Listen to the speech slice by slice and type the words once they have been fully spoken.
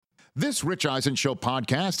This Rich Eisen Show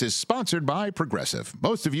podcast is sponsored by Progressive.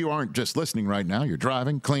 Most of you aren't just listening right now. You're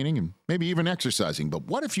driving, cleaning, and maybe even exercising. But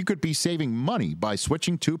what if you could be saving money by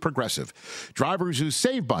switching to Progressive? Drivers who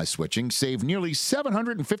save by switching save nearly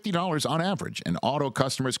 $750 on average, and auto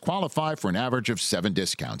customers qualify for an average of 7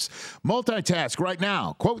 discounts. Multitask right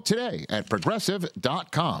now. Quote today at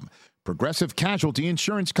Progressive.com. Progressive Casualty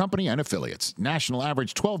Insurance Company and Affiliates. National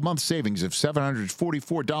average 12-month savings of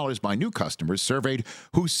 $744 by new customers surveyed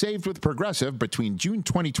who saved with Progressive between June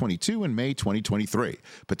 2022 and May 2023.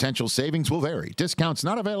 Potential savings will vary. Discounts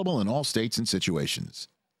not available in all states and situations.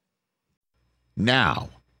 Now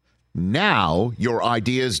your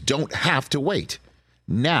ideas don't have to wait.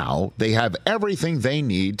 Now they have everything they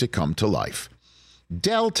need to come to life.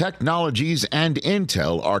 Dell Technologies and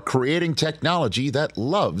Intel are creating technology that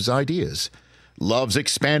loves ideas, loves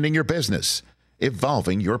expanding your business,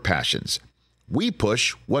 evolving your passions. We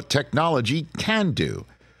push what technology can do,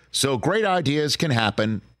 so great ideas can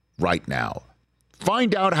happen right now.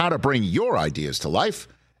 Find out how to bring your ideas to life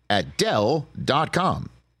at Dell.com.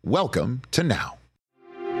 Welcome to Now.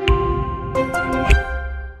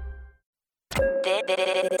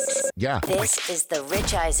 This is the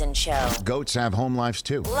Rich Eisen Show. Goats have home lives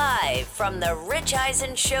too. Live from the Rich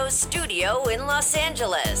Eisen Show studio in Los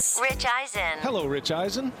Angeles. Rich Eisen. Hello, Rich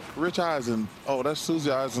Eisen. Rich Eisen. Oh, that's Susie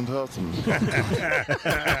Eisen's husband.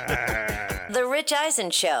 The Rich Eisen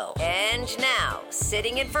Show. And now,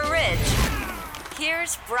 sitting in for Rich,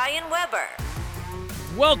 here's Brian Weber.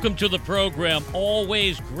 Welcome to the program.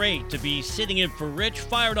 Always great to be sitting in for Rich,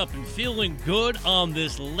 fired up and feeling good on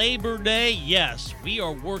this Labor Day. Yes, we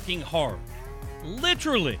are working hard,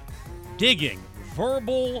 literally digging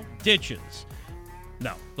verbal ditches.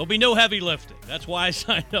 No, there'll be no heavy lifting. That's why I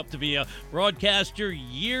signed up to be a broadcaster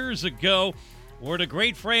years ago. We're in a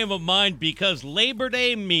great frame of mind because Labor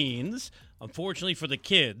Day means, unfortunately for the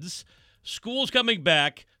kids, school's coming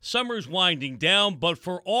back, summer's winding down, but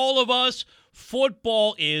for all of us,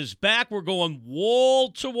 football is back. We're going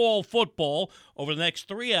wall-to-wall football over the next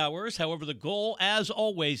 3 hours. However, the goal, as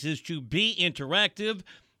always, is to be interactive.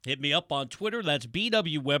 Hit me up on Twitter. That's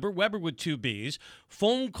BW Weber, Weber with 2 B's.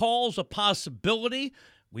 Phone calls a possibility.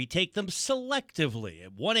 We take them selectively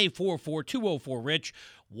at 1-844-204-RICH,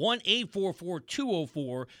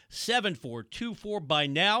 1-844-204-7424. By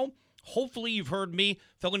now, hopefully you've heard me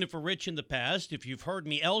filling in for Rich in the past. If you've heard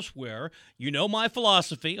me elsewhere, you know my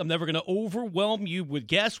philosophy. I'm never going to overwhelm you with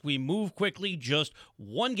guests. We move quickly, just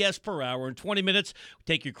one guest per hour. In 20 minutes, we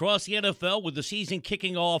take you across the NFL with the season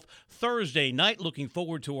kicking off Thursday night. Looking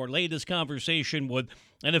forward to our latest conversation with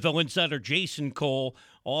NFL insider Jason Cole,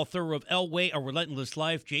 author of Elway, A Relentless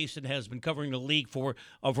Life. Jason has been covering the league for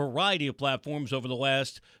a variety of platforms over the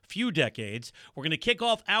last few decades. We're going to kick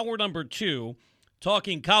off hour number 2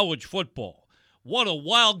 talking college football. What a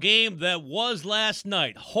wild game that was last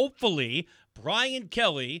night. Hopefully, Brian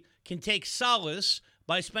Kelly can take solace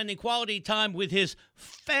by spending quality time with his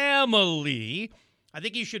family. I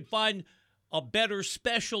think he should find a better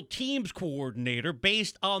special teams coordinator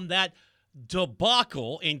based on that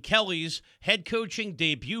debacle in Kelly's head coaching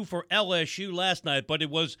debut for LSU last night. But it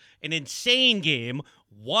was an insane game,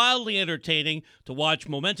 wildly entertaining to watch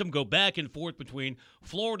momentum go back and forth between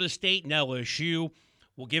Florida State and LSU.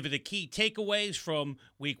 We'll give you the key takeaways from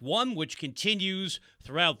week 1, which continues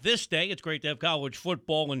throughout this day. It's great to have college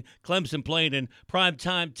football and Clemson playing in prime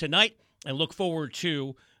time tonight, and look forward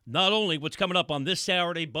to not only what's coming up on this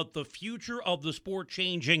Saturday, but the future of the sport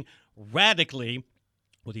changing radically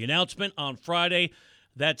with the announcement on Friday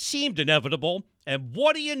that seemed inevitable. And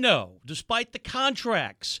what do you know? Despite the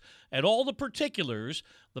contracts and all the particulars,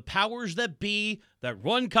 the powers that be that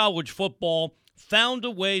run college football found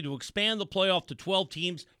a way to expand the playoff to 12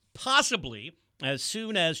 teams, possibly as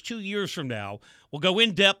soon as 2 years from now. We'll go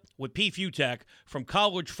in depth with P. Futak from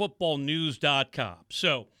collegefootballnews.com.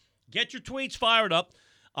 So get your tweets fired up.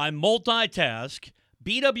 I multitask.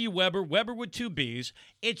 BW Weber, Weber with 2 B's.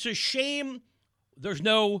 It's a shame there's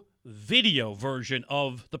no video version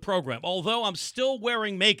of the program, although I'm still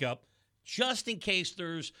wearing makeup just in case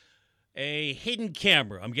there's a hidden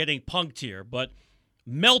camera. I'm getting punked here, but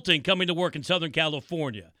melting coming to work in Southern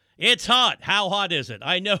California. It's hot. How hot is it?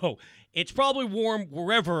 I know. It's probably warm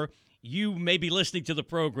wherever you may be listening to the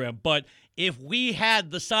program, but if we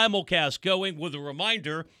had the simulcast going with a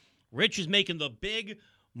reminder, Rich is making the big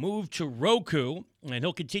move to Roku, and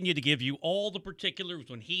he'll continue to give you all the particulars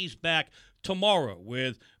when he's back tomorrow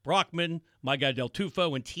with Brockman, my guy Del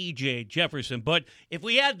Tufo, and TJ Jefferson. But if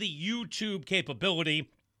we had the YouTube capability,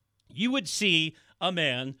 you would see a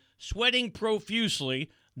man sweating profusely,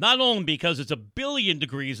 not only because it's 1 billion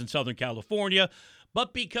degrees in Southern California,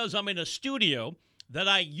 but because I'm in a studio that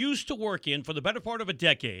I used to work in for the better part of a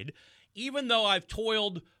decade, even though I've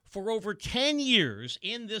toiled for over 10 years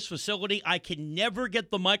in this facility, I can never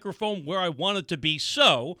get the microphone where I want it to be.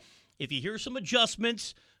 So if you hear some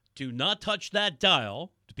adjustments, do not touch that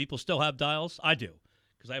dial. Do people still have dials? I do,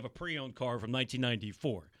 because I have a pre-owned car from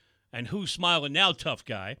 1994. And who's smiling now, tough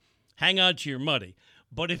guy? Hang on to your money.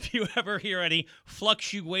 But if you ever hear any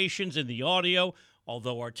fluctuations in the audio,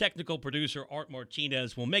 although our technical producer, Art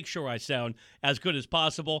Martinez, will make sure I sound as good as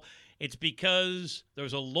possible, it's because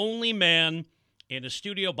there's a lonely man in a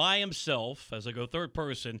studio by himself, as I go third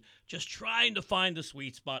person, just trying to find the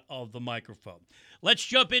sweet spot of the microphone. Let's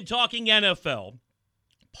jump in talking NFL.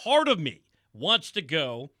 Part of me wants to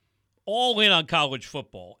go all in on college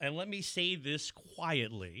football. And let me say this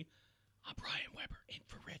quietly. I'm Brian Weber, in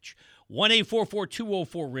for Rich.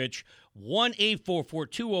 1-844-204-RICH,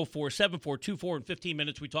 1-844-204-7424. In 15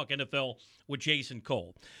 minutes, we talk NFL with Jason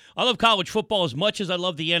Cole. I love college football as much as I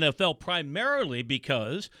love the NFL, primarily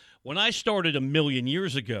because when I started a million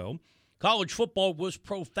years ago, college football was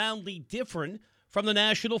profoundly different from the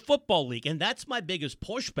National Football League. And that's my biggest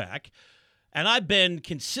pushback. And I've been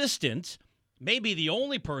consistent, maybe the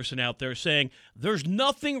only person out there saying there's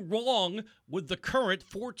nothing wrong with the current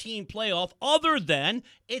 14 playoff other than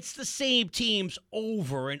it's the same teams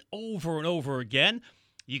over and over and over again.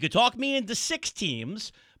 You could talk me into 6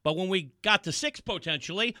 teams, but when we got to 6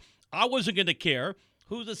 potentially, I wasn't going to care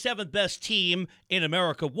who the 7th best team in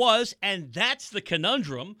America was, and that's the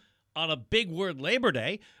conundrum on a big word Labor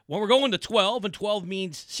Day. When we're going to 12, and 12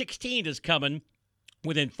 means 16 is coming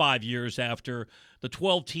within 5 years after the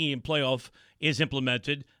 12-team playoff is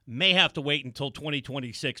implemented. May have to wait until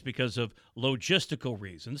 2026 because of logistical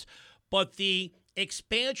reasons. But the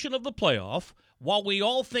expansion of the playoff, while we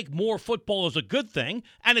all think more football is a good thing,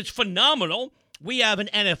 and it's phenomenal, we have an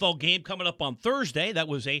NFL game coming up on Thursday. That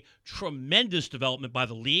was a tremendous development by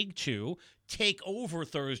the league to take over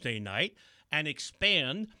Thursday night and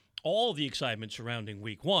expand all the excitement surrounding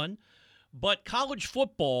Week 1. But college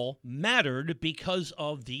football mattered because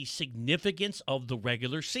of the significance of the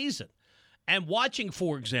regular season. And watching,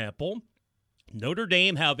 for example, Notre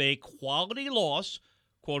Dame have a quality loss,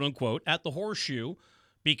 quote unquote, at the Horseshoe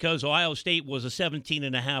because Ohio State was a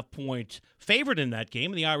 17.5-point favorite in that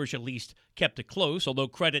game, and the Irish at least kept it close, although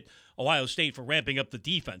credit Ohio State for ramping up the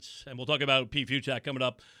defense. And we'll talk about Pete Futak coming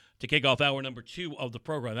up to kick off hour number 2 of the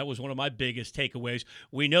program. That was one of my biggest takeaways.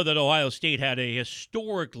 We know that Ohio State had a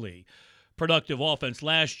historically productive offense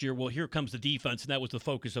last year. Well, here comes the defense, and that was the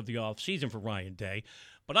focus of the offseason for Ryan Day.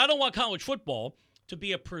 But I don't want college football to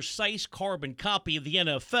be a precise carbon copy of the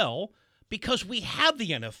NFL because we have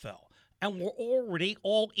the NFL, and we're already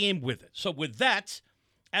all in with it. So with that,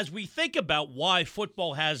 as we think about why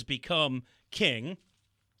football has become king,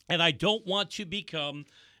 and I don't want to become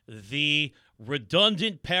the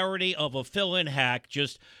redundant parody of a fill-in hack,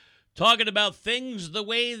 just talking about things the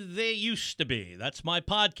way they used to be. That's my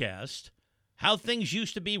podcast, How Things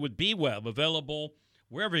Used to Be with B-Web, available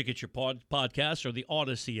wherever you get your podcasts or the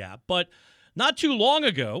Odyssey app. But not too long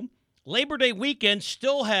ago, Labor Day weekend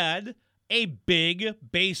still had a big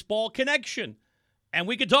baseball connection. And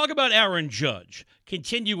we could talk about Aaron Judge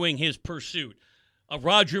continuing his pursuit of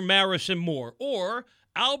Roger Maris and more, or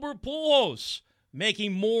Albert Pujols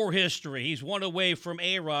making more history. He's one away from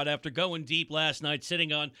A-Rod after going deep last night,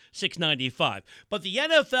 sitting on 695. But the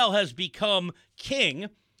NFL has become king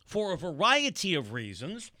for a variety of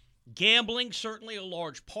reasons. Gambling, certainly a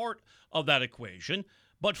large part of that equation.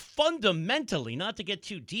 But fundamentally, not to get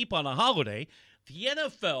too deep on a holiday, the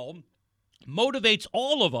NFL motivates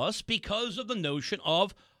all of us because of the notion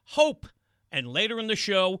of hope. And later in the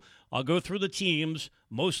show, I'll go through the teams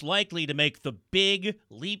most likely to make the big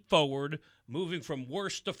leap forward, moving from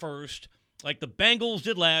worst to first, like the Bengals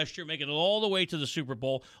did last year, making it all the way to the Super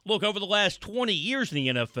Bowl. Look, over the last 20 years in the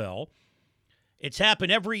NFL, it's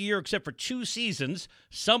happened every year except for 2 seasons.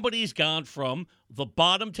 Somebody's gone from the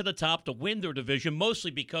bottom to the top to win their division, mostly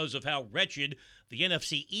because of how wretched the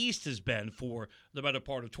NFC East has been for the better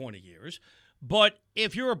part of 20 years. But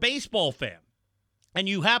if you're a baseball fan and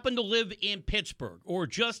you happen to live in Pittsburgh or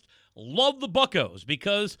just love the Buccos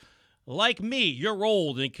because, like me, you're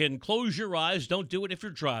old and can close your eyes, don't do it if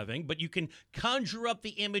you're driving, but you can conjure up the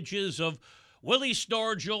images of Willie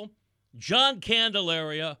Stargell, John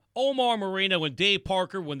Candelaria, Omar Moreno, and Dave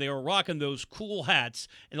Parker when they were rocking those cool hats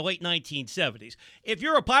in the late 1970s. If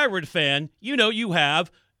you're a Pirate fan, you know you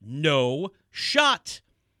have no shot.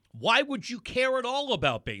 Why would you care at all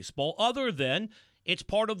about baseball other than it's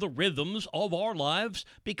part of the rhythms of our lives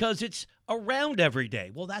because it's around every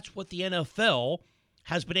day? Well, that's what the NFL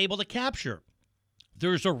has been able to capture.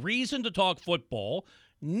 There's a reason to talk football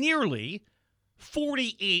nearly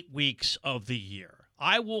 48 weeks of the year.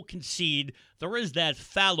 I will concede there is that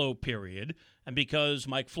fallow period, and because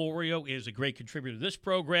Mike Florio is a great contributor to this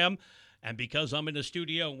program, and because I'm in a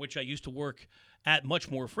studio in which I used to work at much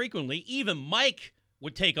more frequently, even Mike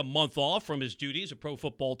would take a month off from his duties at Pro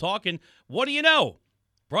Football Talk, and what do you know?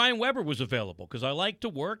 Brian Weber was available because I like to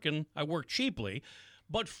work, and I work cheaply.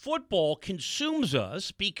 But football consumes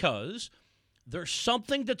us because there's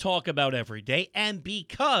something to talk about every day, and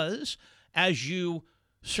because as you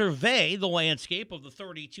survey the landscape of the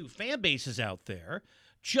 32 fan bases out there,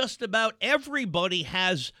 just about everybody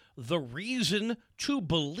has the reason to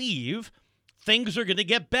believe things are going to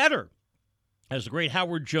get better. As the great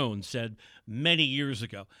Howard Jones said many years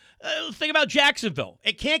ago. Think about Jacksonville.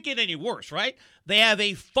 It can't get any worse, right? They have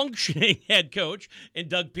a functioning head coach in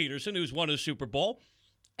Doug Peterson, who's won a Super Bowl.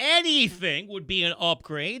 Anything would be an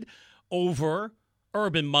upgrade over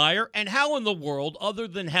Urban Meyer. And how in the world, other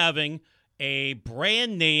than having a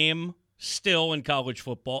brand name still in college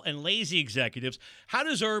football and lazy executives, how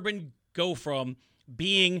does Urban go from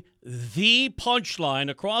being the punchline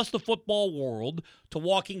across the football world to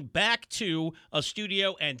walking back to a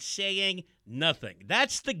studio and saying nothing?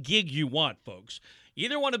 That's the gig you want, folks. You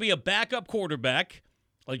either want to be a backup quarterback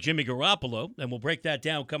like Jimmy Garoppolo, and we'll break that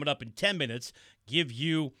down coming up in 10 minutes, give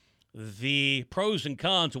you the pros and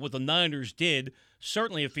cons of what the Niners did.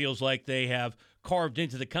 Certainly it feels like they have carved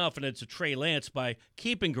into the confidence of Trey Lance by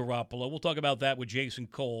keeping Garoppolo. We'll talk about that with Jason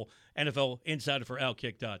Cole, NFL insider for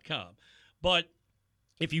Outkick.com. But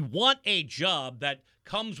if you want a job that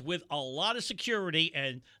comes with a lot of security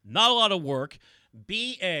and not a lot of work,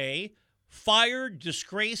 be a fired,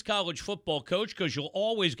 disgraced college football coach because you'll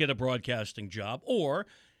always get a broadcasting job, or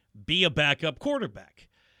be a backup quarterback.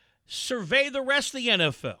 Survey the rest of the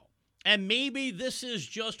NFL. And maybe this is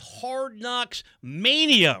just Hard Knocks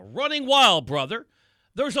mania running wild, brother.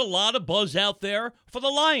 There's a lot of buzz out there for the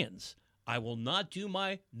Lions. I will not do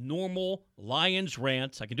my normal Lions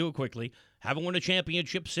rants. I can do it quickly. Haven't won a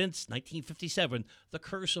championship since 1957, the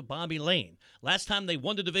curse of Bobby Lane. Last time they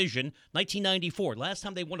won the division, 1994. Last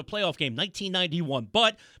time they won a playoff game, 1991.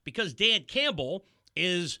 But because Dan Campbell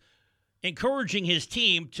is encouraging his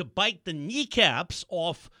team to bite the kneecaps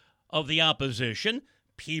off of the opposition,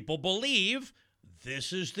 people believe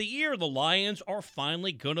this is the year the Lions are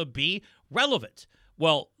finally going to be relevant.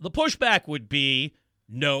 Well, the pushback would be,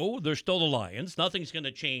 no, they're still the Lions. Nothing's going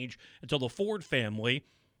to change until the Ford family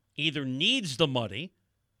either needs the money,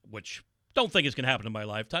 which don't think is going to happen in my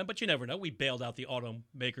lifetime, but you never know. We bailed out the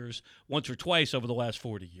automakers once or twice over the last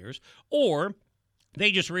 40 years. Or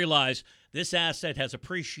they just realize this asset has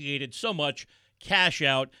appreciated so much, cash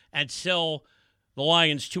out and sell the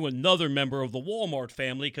Lions to another member of the Walmart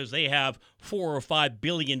family because they have $4 or $5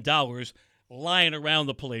 billion lying around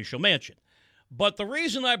the palatial mansion. But the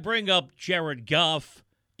reason I bring up Jared Goff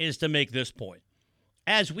is to make this point.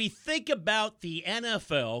 As we think about the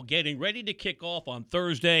NFL getting ready to kick off on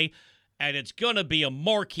Thursday, and it's going to be a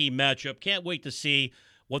marquee matchup, can't wait to see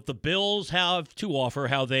what the Bills have to offer,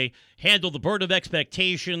 how they handle the burden of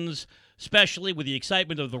expectations, especially with the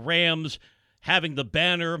excitement of the Rams having the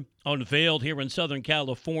banner unveiled here in Southern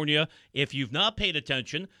California. If you've not paid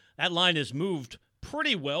attention, that line has moved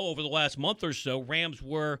pretty well over the last month or so. Rams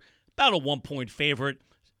were about a 1-point favorite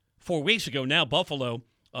 4 weeks ago. Now Buffalo,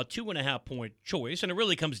 a 2.5-point choice. And it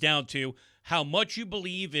really comes down to how much you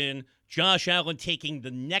believe in Josh Allen taking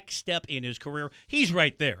the next step in his career. He's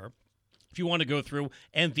right there. If you want to go through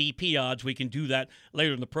MVP odds, we can do that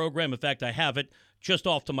later in the program. In fact, I have it just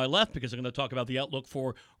off to my left because I'm going to talk about the outlook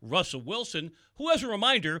for Russell Wilson, who, as a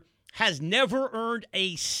reminder, has never earned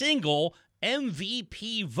a single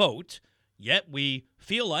MVP vote. Yet we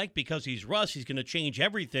feel like because he's Russ, he's going to change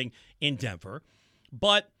everything in Denver.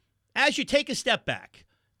 But as you take a step back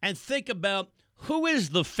and think about who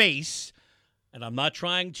is the face, and I'm not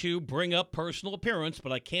trying to bring up personal appearance,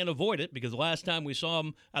 but I can't avoid it because the last time we saw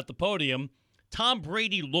him at the podium, Tom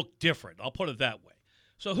Brady looked different. I'll put it that way.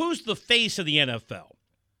 So who's the face of the NFL?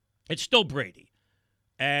 It's still Brady.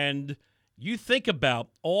 And you think about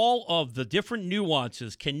all of the different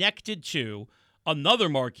nuances connected to another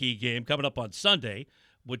marquee game coming up on Sunday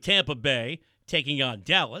with Tampa Bay taking on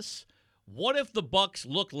Dallas. What if the Bucs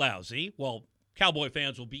look lousy? Well, Cowboy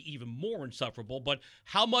fans will be even more insufferable, but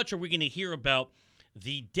how much are we going to hear about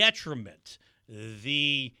the detriment,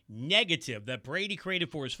 the negative that Brady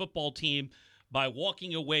created for his football team by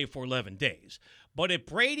walking away for 11 days? But if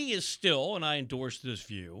Brady is still, and I endorse this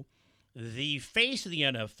view, the face of the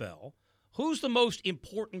NFL, who's the most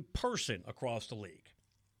important person across the league?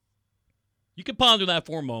 You can ponder that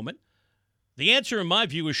for a moment. The answer, in my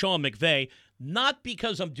view, is Sean McVay, not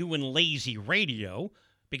because I'm doing lazy radio,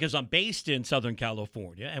 because I'm based in Southern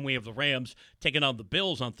California, and we have the Rams taking on the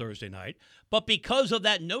Bills on Thursday night, but because of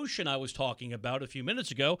that notion I was talking about a few minutes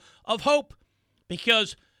ago of hope.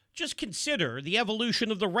 Because just consider the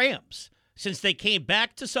evolution of the Rams since they came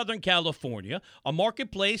back to Southern California, a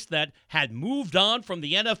marketplace that had moved on from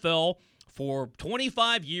the NFL for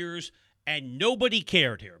 25 years, and nobody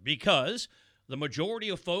cared here because the majority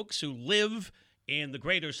of folks who live in the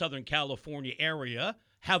greater Southern California area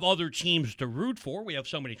have other teams to root for. We have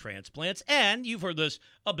so many transplants, and you've heard this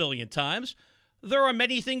a billion times, there are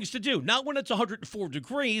many things to do. Not when it's 104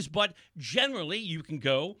 degrees, but generally you can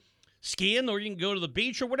go skiing or you can go to the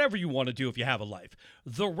beach or whatever you want to do if you have a life.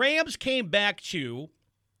 The Rams came back to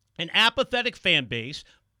an apathetic fan base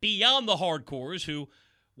beyond the hardcores who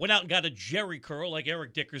went out and got a Jerry curl like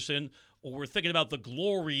Eric Dickerson, or were thinking about the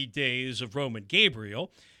glory days of Roman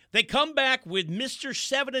Gabriel. They come back with Mr.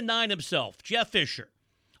 7-9 himself, Jeff Fisher,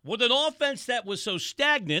 with an offense that was so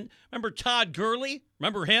stagnant. Remember Todd Gurley?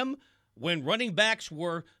 Remember him? When running backs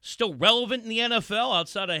were still relevant in the NFL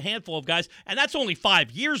outside a handful of guys, and that's only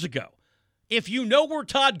 5 years ago. If you know where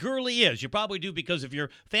Todd Gurley is, you probably do because of your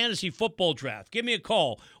fantasy football draft. Give me a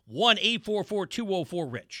call,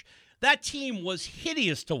 1-844-204-RICH. That team was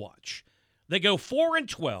hideous to watch. They go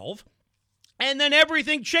 4-12, and then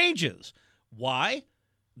everything changes. Why?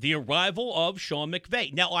 The arrival of Sean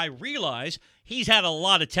McVay. Now, I realize he's had a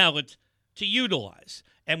lot of talent to utilize.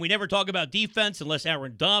 And we never talk about defense unless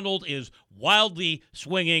Aaron Donald is wildly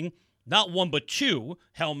swinging not one but two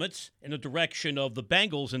helmets in the direction of the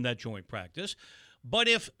Bengals in that joint practice. But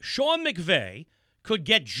if Sean McVay could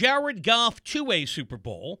get Jared Goff to a Super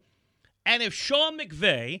Bowl, and if Sean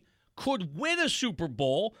McVay could win a Super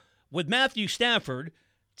Bowl with Matthew Stafford,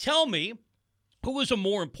 tell me who is a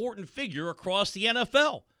more important figure across the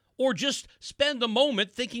NFL, or just spend a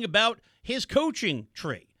moment thinking about his coaching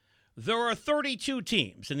tree. There are 32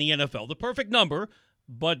 teams in the NFL, the perfect number,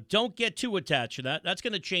 but don't get too attached to that. That's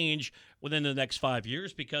going to change within the next 5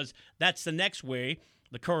 years because that's the next way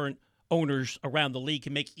the current owners around the league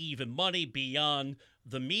can make even money beyond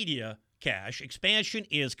the media cash. Expansion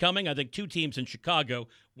is coming. I think 2 teams in Chicago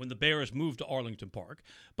when the Bears move to Arlington Park.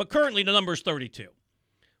 But currently the number is 32.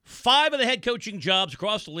 5 of the head coaching jobs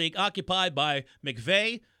across the league occupied by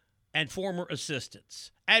McVay and former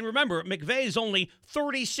assistants. And remember, McVay is only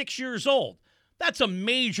 36 years old. That's a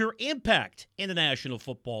major impact in the National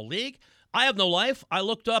Football League. I have no life. I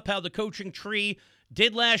looked up how the coaching tree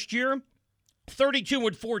did last year.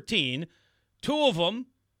 32-14. 2 of them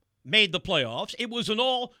made the playoffs. It was an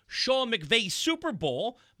all Sean McVay Super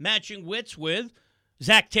Bowl, matching wits with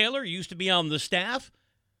Zach Taylor, used to be on the staff,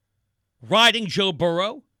 riding Joe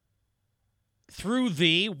Burrow through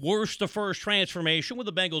the worst to first transformation with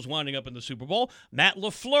the Bengals winding up in the Super Bowl. Matt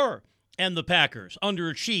LaFleur and the Packers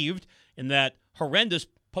underachieved in that horrendous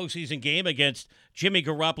postseason game against Jimmy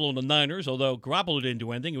Garoppolo and the Niners, although Garoppolo didn't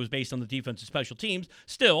do anything. It was based on the defense and special teams.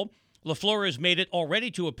 Still, LaFleur has made it already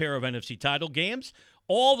to a pair of NFC title games.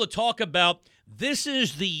 All the talk about this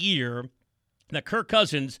is the year that Kirk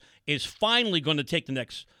Cousins is finally going to take the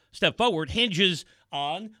next step forward hinges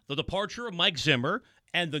on the departure of Mike Zimmer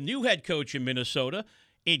and the new head coach in Minnesota,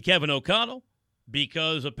 Kevin O'Connell,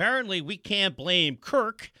 because apparently we can't blame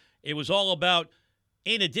Kirk. It was all about,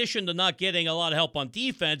 in addition to not getting a lot of help on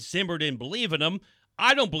defense, Zimmer didn't believe in him.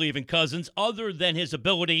 I don't believe in Cousins other than his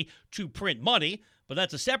ability to print money, but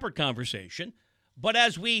that's a separate conversation. But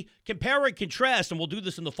as we compare and contrast, and we'll do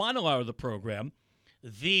this in the final hour of the program,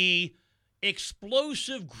 the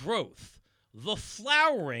explosive growth, the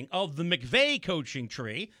flowering of the McVay coaching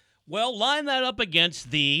tree, well, line that up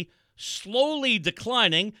against the slowly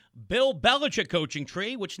declining Bill Belichick coaching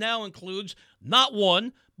tree, which now includes not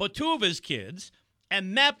one, but 2 of his kids,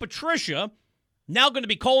 and Matt Patricia now going to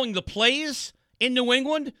be calling the plays in New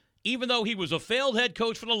England, even though he was a failed head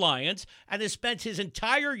coach for the Lions and has spent his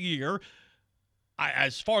entire year,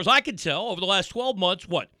 as far as I can tell, over the last 12 months,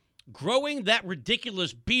 growing that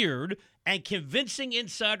ridiculous beard and convincing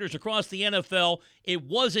insiders across the NFL it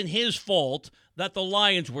wasn't his fault that the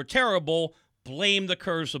Lions were terrible. Blame the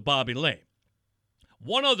curse of Bobby Lane.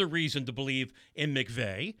 One other reason to believe in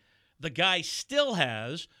McVay, the guy still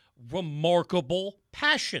has remarkable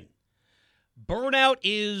passion. Burnout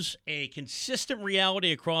is a consistent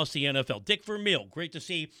reality across the NFL. Dick Vermeil, great to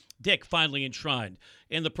see Dick finally enshrined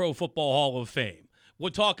in the Pro Football Hall of Fame.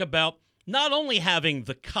 We'll talk about not only having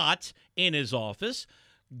the cot in his office,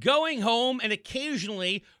 going home and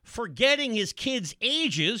occasionally forgetting his kids'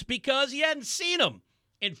 ages because he hadn't seen them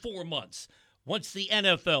in 4 months once the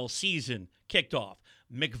NFL season kicked off.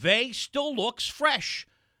 McVay still looks fresh,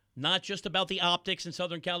 not just about the optics in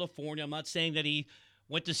Southern California. I'm not saying that he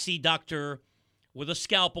went to see Dr. with a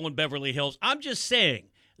scalpel in Beverly Hills. I'm just saying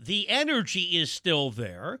the energy is still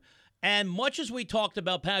there. And much as we talked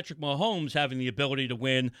about Patrick Mahomes having the ability to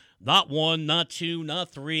win not one, not two,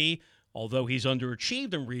 not three, although he's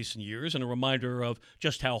underachieved in recent years, and a reminder of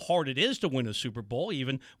just how hard it is to win a Super Bowl,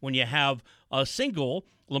 even when you have a single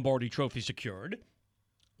Lombardi trophy secured.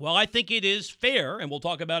 Well, I think it is fair, and we'll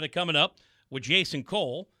talk about it coming up with Jason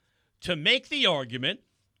Cole, to make the argument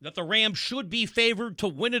that the Rams should be favored to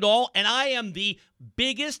win it all. And I am the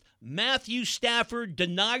biggest Matthew Stafford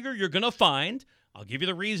denier you're going to find. I'll give you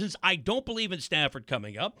the reasons I don't believe in Stafford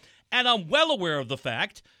coming up. And I'm well aware of the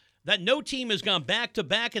fact that no team has gone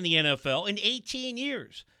back-to-back in the NFL in 18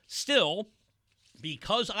 years. Still,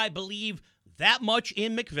 because I believe that much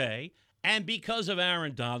in McVay and because of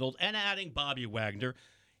Aaron Donald and adding Bobby Wagner,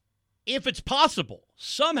 if it's possible,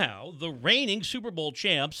 somehow the reigning Super Bowl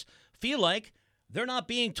champs feel like they're not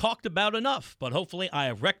being talked about enough. But hopefully I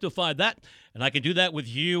have rectified that, and I can do that with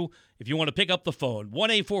you if you want to pick up the phone.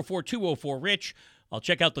 1-844-204-RICH. I'll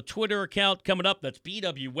check out the Twitter account coming up. That's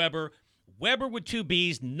BW Weber. Weber with two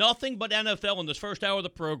B's. Nothing but NFL in this first hour of the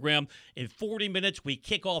program. In 40 minutes, we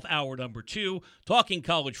kick off hour number 2, talking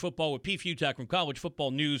college football with Pete Futak from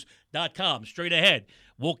collegefootballnews.com. Straight ahead,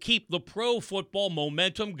 we'll keep the pro football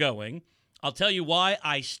momentum going. I'll tell you why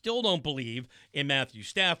I still don't believe in Matthew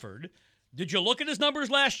Stafford. Did you look at his numbers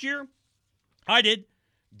last year? I did.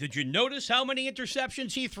 Did you notice how many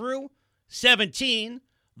interceptions he threw? 17.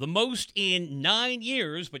 The most in 9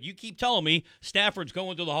 years, but you keep telling me Stafford's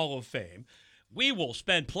going to the Hall of Fame. We will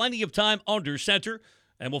spend plenty of time under center,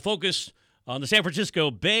 and we'll focus on the San Francisco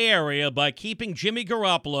Bay Area by keeping Jimmy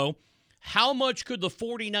Garoppolo. How much could the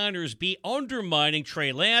 49ers be undermining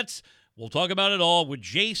Trey Lance? We'll talk about it all with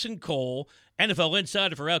Jason Cole, NFL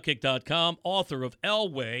insider for Outkick.com, author of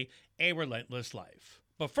Elway, A Relentless Life.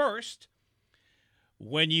 But first,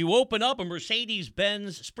 when you open up a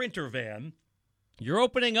Mercedes-Benz Sprinter van, you're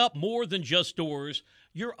opening up more than just doors.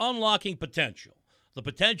 You're unlocking potential. The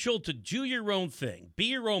potential to do your own thing, be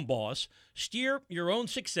your own boss, steer your own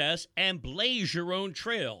success, and blaze your own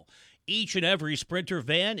trail. Each and every Sprinter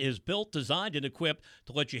van is built, designed, and equipped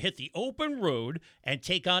to let you hit the open road and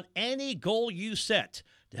take on any goal you set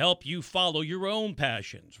to help you follow your own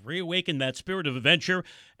passions, reawaken that spirit of adventure,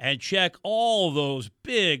 and check all those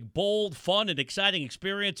big, bold, fun, and exciting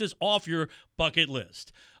experiences off your bucket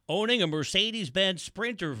list. Owning a Mercedes-Benz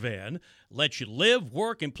Sprinter van lets you live,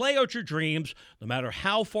 work, and play out your dreams no matter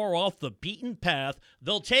how far off the beaten path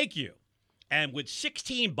they'll take you. And with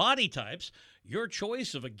 16 body types, your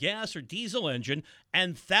choice of a gas or diesel engine,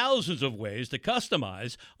 and thousands of ways to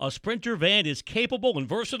customize, a Sprinter van is capable and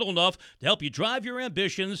versatile enough to help you drive your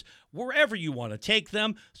ambitions wherever you want to take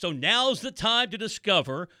them. So now's the time to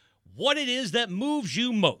discover what it is that moves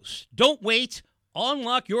you most. Don't wait.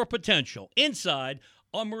 Unlock your potential inside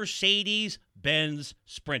a Mercedes-Benz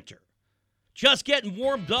Sprinter. Just getting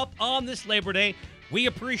warmed up on this Labor Day. We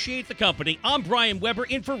appreciate the company. I'm Brian Weber,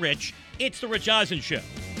 in for Rich. It's the Rich Eisen Show.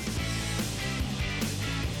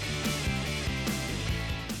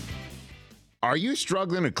 Are you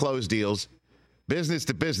struggling to close deals?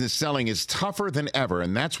 Business-to-business selling is tougher than ever,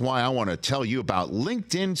 and that's why I want to tell you about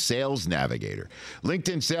LinkedIn Sales Navigator.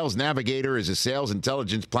 LinkedIn Sales Navigator is a sales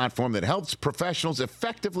intelligence platform that helps professionals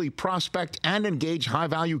effectively prospect and engage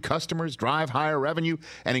high-value customers, drive higher revenue,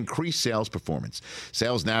 and increase sales performance.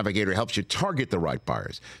 Sales Navigator helps you target the right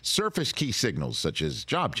buyers, surface key signals such as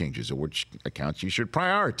job changes or which accounts you should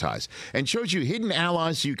prioritize, and shows you hidden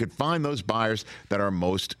allies so you can find those buyers that are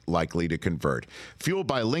most likely to convert. Fueled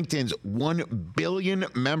by LinkedIn's 1 billion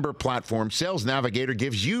member platform, Sales Navigator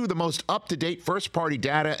gives you the most up-to-date first-party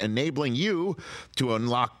data, enabling you to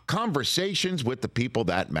unlock conversations with the people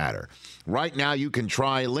that matter. Right now, you can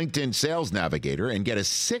try LinkedIn Sales Navigator and get a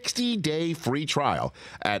 60-day free trial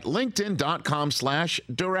at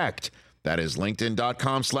linkedin.com/direct. That is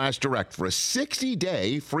linkedin.com/direct for a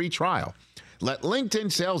 60-day free trial. Let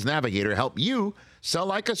LinkedIn Sales Navigator help you sell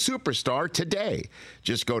like a superstar today.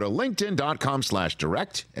 Just go to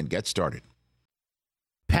linkedin.com/direct and get started.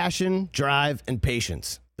 Passion, drive, and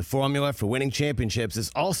patience. The formula for winning championships is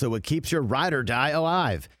also what keeps your ride or die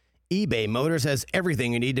alive. eBay Motors has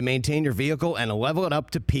everything you need to maintain your vehicle and level it up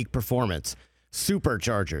to peak performance.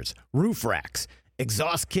 Superchargers, roof racks,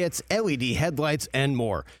 exhaust kits, LED headlights, and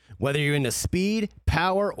more. Whether you're into speed,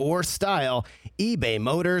 power, or style, eBay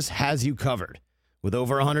Motors has you covered. With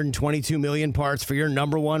over 122 million parts for your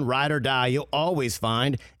number one ride or die, you'll always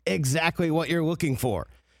find exactly what you're looking for.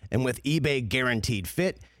 And with eBay Guaranteed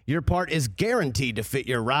Fit, your part is guaranteed to fit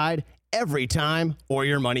your ride every time or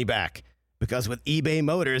your money back. Because with eBay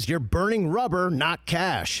Motors, you're burning rubber, not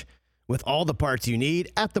cash. With all the parts you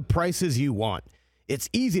need at the prices you want. It's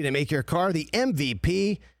easy to make your car the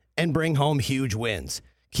MVP and bring home huge wins.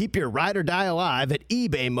 Keep your ride or die alive at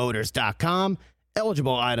ebaymotors.com.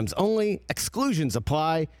 Eligible items only. Exclusions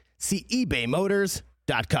apply. See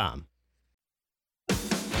ebaymotors.com.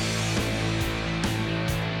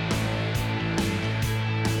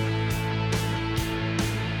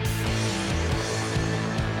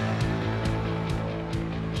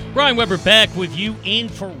 Brian Weber back with you in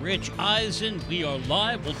for Rich Eisen. We are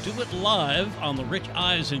live. We'll do it live on the Rich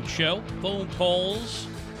Eisen Show. Phone calls,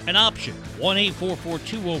 an option.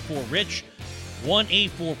 1-844-204-RICH.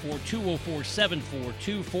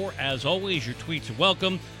 1-844-204-7424. As always, your tweets are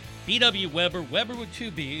welcome. BW Weber, Weber with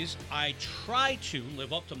two B's. I try to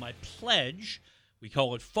live up to my pledge. We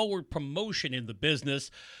call it forward promotion in the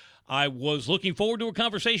business. I was looking forward to a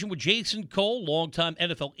conversation with Jason Cole, longtime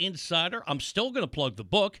NFL insider. I'm still going to plug the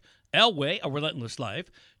book, Elway, A Relentless Life.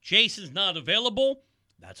 Jason's not available.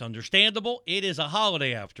 That's understandable. It is a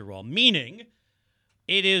holiday after all, meaning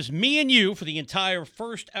it is me and you for the entire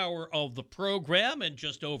first hour of the program, and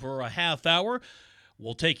just over a half hour,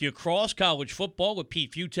 we'll take you across college football with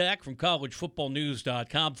Pete Futak from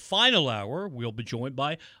collegefootballnews.com. Final hour, we'll be joined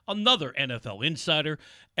by another NFL insider,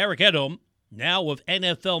 Eric Edom, now of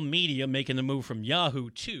NFL Media, making the move from Yahoo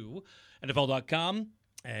to NFL.com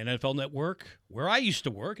and NFL Network, where I used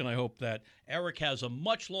to work, and I hope that Eric has a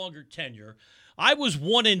much longer tenure. I was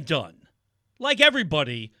one and done, like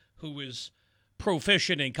everybody who is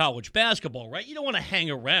proficient in college basketball, right? You don't want to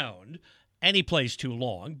hang around any place too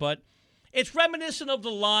long, but it's reminiscent of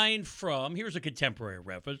the line from, here's a contemporary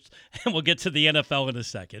reference, and we'll get to the NFL in a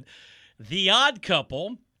second, The Odd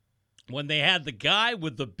Couple, when they had the guy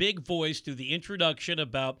with the big voice do the introduction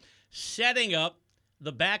about setting up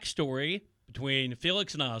the backstory between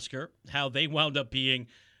Felix and Oscar, how they wound up being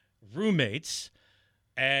roommates,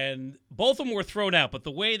 and both of them were thrown out. But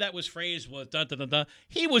the way that was phrased was,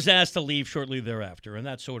 he was asked to leave shortly thereafter, and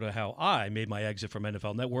that's sort of how I made my exit from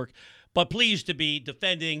NFL Network, but pleased to be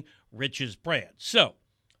defending Rich's brand. So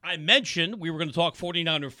I mentioned we were going to talk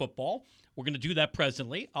 49er football. We're going to do that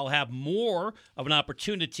presently. I'll have more of an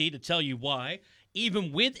opportunity to tell you why.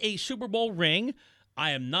 Even with a Super Bowl ring,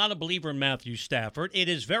 I am not a believer in Matthew Stafford. It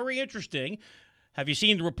is very interesting. Have you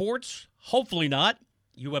seen the reports? Hopefully not.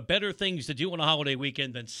 You have better things to do on a holiday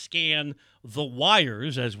weekend than scan the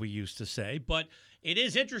wires, as we used to say. But it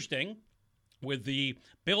is interesting with the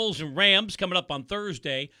Bills and Rams coming up on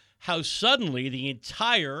Thursday, how suddenly the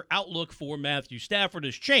entire outlook for Matthew Stafford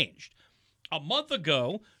has changed. A month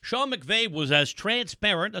ago, Sean McVay was as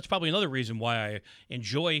transparent. That's probably another reason why I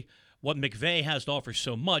enjoy what McVay has to offer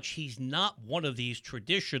so much. He's not one of these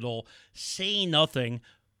traditional say-nothing,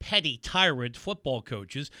 petty tyrant football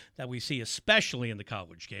coaches that we see especially in the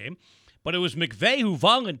college game. But it was McVay who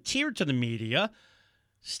volunteered to the media.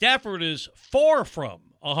 Stafford is far from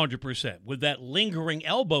 100% with that lingering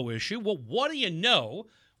elbow issue. Well, what do you know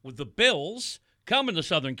with the Bills coming to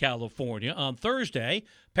Southern California on Thursday?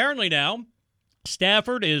 Apparently now,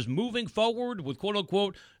 Stafford is moving forward with,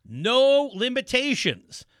 quote-unquote, no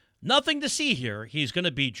limitations. Nothing to see here. He's going to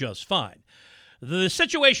be just fine. The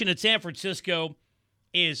situation in San Francisco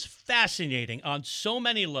is fascinating on so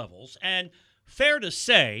many levels, and fair to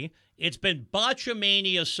say, it's been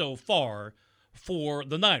botchamania so far for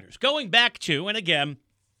the Niners. Going back to, and again,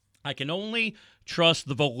 I can only trust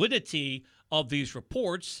the validity of these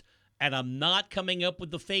reports, and I'm not coming up with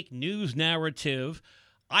the fake news narrative.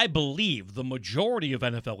 I believe the majority of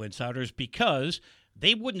NFL insiders, because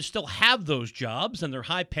they wouldn't still have those jobs, and they're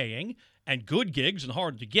high-paying and good gigs and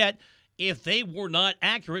hard to get, if they were not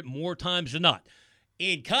accurate more times than not.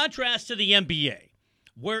 In contrast to the NBA,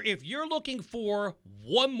 where if you're looking for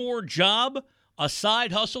one more job, a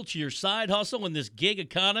side hustle to your side hustle in this gig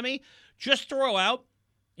economy, just throw out,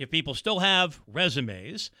 if people still have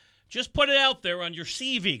resumes, just put it out there on your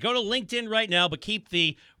CV. Go to LinkedIn right now, but keep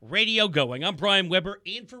the radio going. I'm Brian Weber,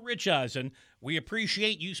 in for Rich Eisen. We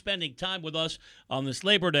appreciate you spending time with us on this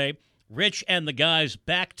Labor Day. Rich and the guys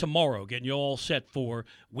back tomorrow, getting you all set for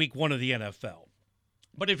week one of the NFL.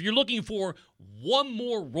 But if you're looking for one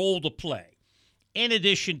more role to play, in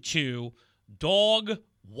addition to dog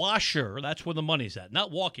washer, that's where the money's at,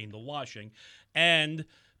 not walking, the washing, and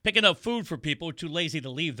picking up food for people who are too lazy to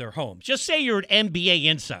leave their homes. Just say you're an NBA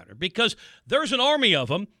insider, because there's an army of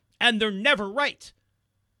them, and they're never right.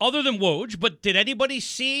 Other than Woj, but did anybody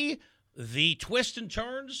see the twists and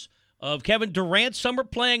turns of Kevin Durant's summer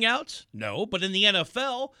playing out? No, but in the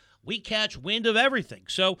NFL, we catch wind of everything.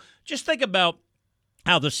 So just think about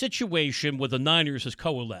how the situation with the Niners has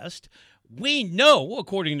coalesced. We know,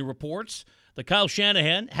 according to reports, that Kyle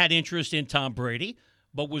Shanahan had interest in Tom Brady.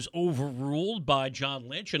 but was overruled by John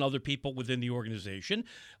Lynch and other people within the organization.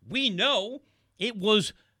 We know it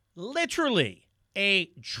was literally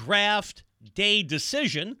a draft day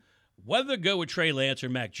decision whether to go with Trey Lance or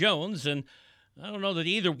Mac Jones, and I don't know that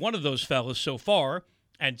either one of those fellas so far,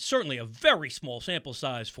 and certainly a very small sample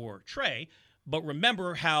size for Trey, but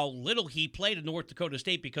remember how little he played at North Dakota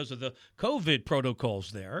State because of the COVID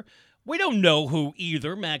protocols there. We don't know who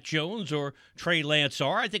either Mac Jones or Trey Lance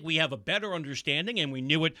are. I think we have a better understanding, and we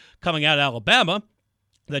knew it coming out of Alabama,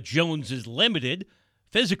 that Jones is limited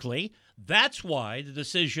physically. That's why the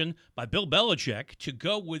decision by Bill Belichick to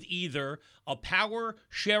go with either a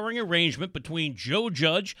power-sharing arrangement between Joe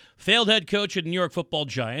Judge, failed head coach of the New York Football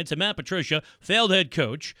Giants, and Matt Patricia, failed head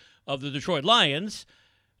coach of the Detroit Lions,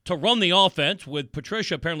 to run the offense, with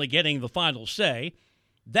Patricia apparently getting the final say.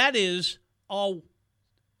 That is a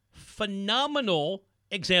phenomenal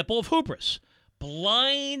example of hubris.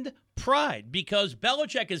 Blind pride, because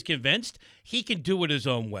Belichick is convinced he can do it his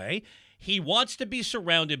own way. He wants to be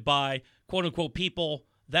surrounded by, quote-unquote, people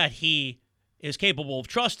that he is capable of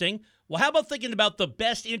trusting. Well, how about thinking about the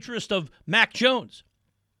best interest of Mac Jones?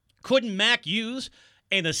 Couldn't Mac use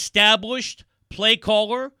an established play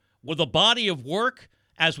caller with a body of work,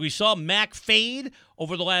 as we saw Mac fade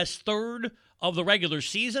over the last third of the regular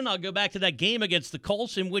season? I'll go back to that game against the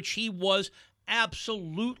Colts in which he was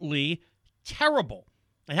absolutely terrible.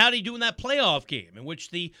 And how did he do in that playoff game in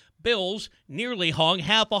which the Bills nearly hung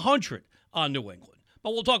half 100 on New England?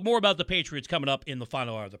 But we'll talk more about the Patriots coming up in the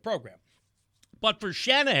final hour of the program. But for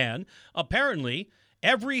Shanahan, apparently,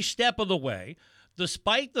 every step of the way,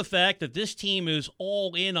 despite the fact that this team is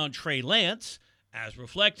all in on Trey Lance, as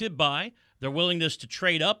reflected by their willingness to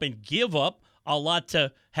trade up and give up a lot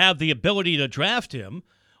to have the ability to draft him,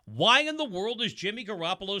 why in the world is Jimmy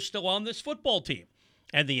Garoppolo still on this football team?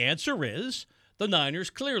 And the answer is the Niners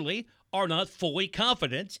clearly are not fully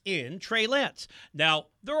confident in Trey Lance. Now,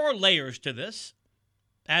 there are layers to this,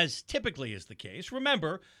 as typically is the case.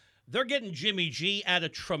 Remember, they're getting Jimmy G at a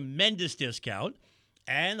tremendous discount,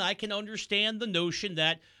 and I can understand the notion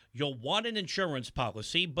that you'll want an insurance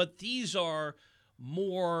policy, but these are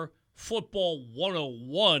more football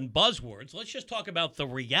 101 buzzwords. Let's just talk about the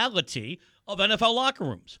reality of NFL locker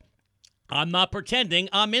rooms. I'm not pretending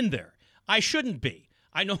I'm in there. I shouldn't be.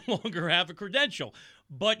 I no longer have a credential.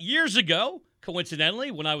 But years ago,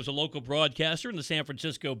 coincidentally, when I was a local broadcaster in the San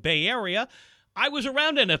Francisco Bay Area, I was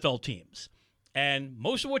around NFL teams. And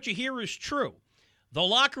most of what you hear is true. The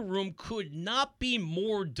locker room could not be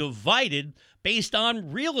more divided based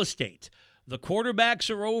on real estate. The quarterbacks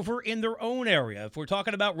are over in their own area. If we're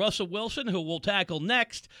talking about Russell Wilson, who we'll tackle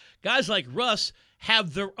next, guys like Russ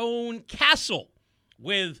have their own castle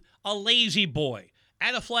with a lazy boy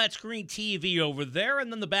and a flat screen TV over there,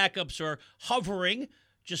 and then the backups are hovering,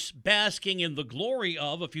 just basking in the glory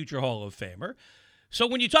of a future Hall of Famer. So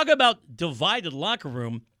when you talk about divided locker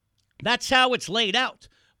room, that's how it's laid out.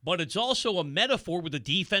 But it's also a metaphor with the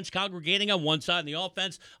defense congregating on one side and the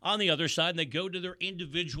offense on the other side, and they go to their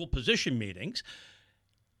individual position meetings.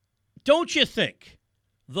 Don't you think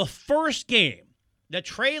the first game that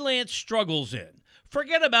Trey Lance struggles in,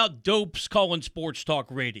 forget about dopes calling sports talk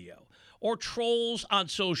radio or trolls on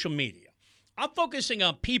social media. I'm focusing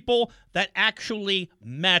on people that actually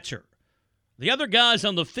matter. The other guys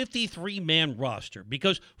on the 53-man roster,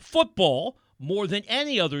 because football, more than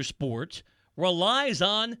any other sport, relies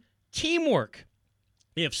on teamwork.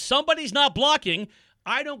 If somebody's not blocking,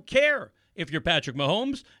 I don't care. If you're Patrick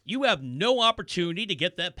Mahomes, you have no opportunity to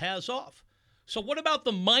get that pass off. So what about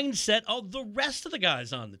the mindset of the rest of the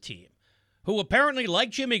guys on the team, who apparently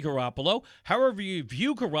like Jimmy Garoppolo, however you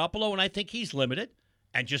view Garoppolo, and I think he's limited?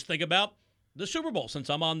 And just think about the Super Bowl. Since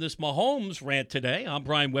I'm on this Mahomes rant today, I'm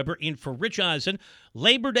Brian Weber in for Rich Eisen,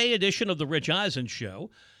 Labor Day edition of the Rich Eisen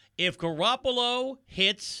Show. If Garoppolo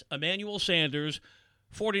hits Emmanuel Sanders,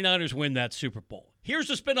 49ers win that Super Bowl. Here's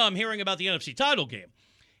the spin I'm hearing about the NFC title game.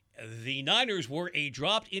 The Niners were a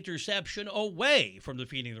dropped interception away from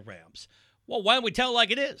defeating the Rams. Well, why don't we tell it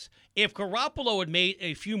like it is? If Garoppolo had made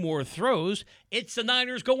a few more throws, it's the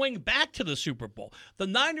Niners going back to the Super Bowl. The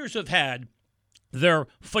Niners have had their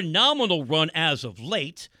phenomenal run as of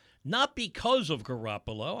late, not because of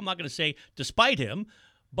Garoppolo. I'm not going to say despite him,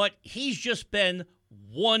 but he's just been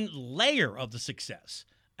one layer of the success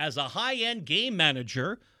as a high-end game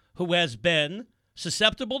manager who has been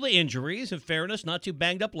susceptible to injuries. In fairness, not too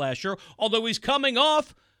banged up last year, although he's coming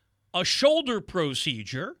off a shoulder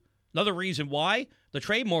procedure. Another reason why the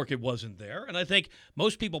trade market wasn't there. And I think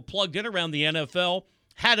most people plugged in around the NFL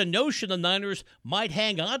had a notion the Niners might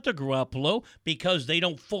hang on to Garoppolo because they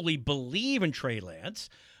don't fully believe in Trey Lance.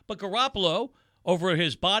 But Garoppolo over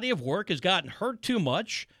his body of work has gotten hurt too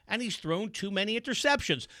much, and he's thrown too many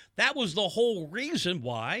interceptions. That was the whole reason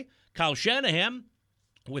why Kyle Shanahan,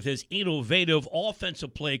 with his innovative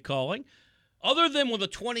offensive play calling, other than with a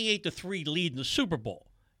 28-3 lead in the Super Bowl,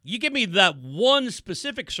 you give me that one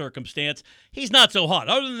specific circumstance, he's not so hot.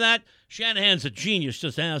 Other than that, Shanahan's a genius,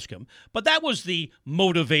 just ask him. But that was the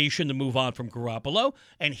motivation to move on from Garoppolo.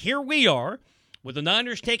 And here we are with the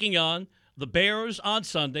Niners taking on the Bears on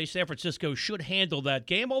Sunday. San Francisco should handle that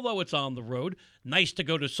game, although it's on the road. Nice to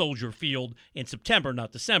go to Soldier Field in September,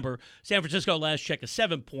 not December. San Francisco, last check, a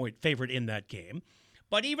 7-point favorite in that game.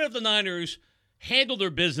 But even if the Niners handle their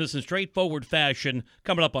business in straightforward fashion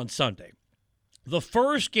coming up on Sunday, the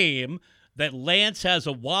first game that Lance has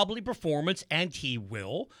a wobbly performance, and he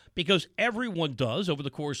will, because everyone does over the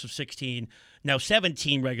course of 16, now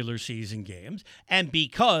 17 regular season games, and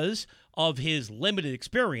because of his limited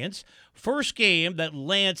experience, first game that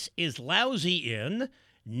Lance is lousy in,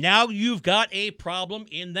 now you've got a problem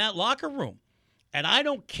in that locker room. And I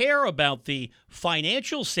don't care about the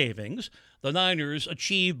financial savings the Niners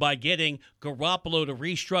achieved by getting Garoppolo to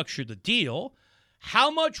restructure the deal.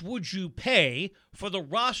 How much would you pay for the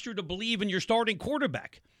roster to believe in your starting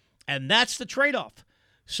quarterback? And that's the trade-off.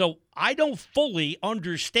 So I don't fully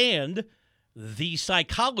understand the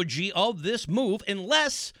psychology of this move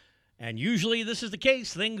unless, and usually this is the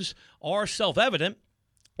case, things are self-evident,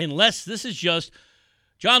 unless this is just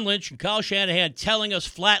John Lynch and Kyle Shanahan telling us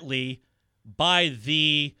flatly by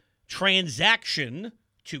the transaction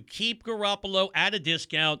to keep Garoppolo at a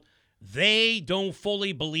discount, they don't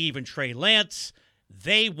fully believe in Trey Lance.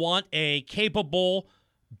 They want a capable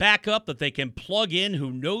backup that they can plug in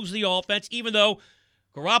who knows the offense, even though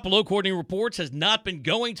Garoppolo, according to reports, has not been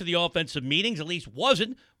going to the offensive meetings, at least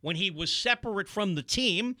wasn't when he was separate from the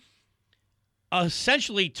team.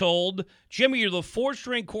 Essentially told, Jimmy, you're the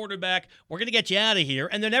fourth-string quarterback. We're going to get you out of here.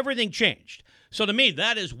 And then everything changed. So to me,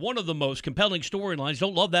 that is one of the most compelling storylines.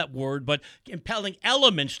 Don't love that word, but compelling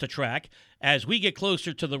elements to track as we get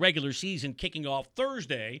closer to the regular season kicking off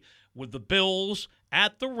Thursday with the Bills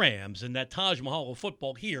at the Rams and that Taj Mahal of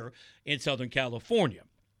football here in Southern California.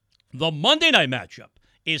 The Monday night matchup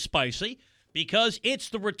is spicy because it's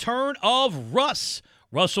the return of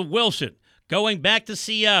Russell Wilson, going back to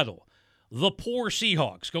Seattle. The poor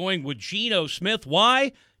Seahawks going with Geno Smith.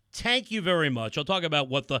 Why? Thank you very much. I'll talk about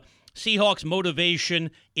what the Seahawks'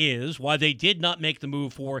 motivation is, why they did not make the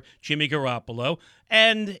move for Jimmy Garoppolo.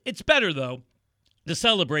 And it's better, though, to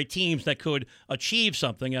celebrate teams that could achieve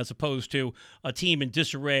something as opposed to a team in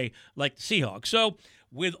disarray like the Seahawks. So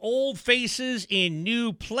with old faces in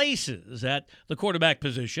new places at the quarterback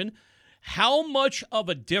position, how much of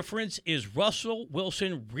a difference is Russell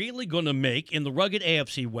Wilson really going to make in the rugged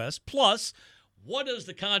AFC West? Plus, what does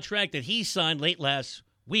the contract that he signed late last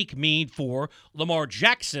week mean for Lamar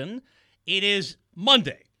Jackson? It is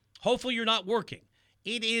Monday. Hopefully you're not working.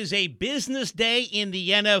 It is a business day in the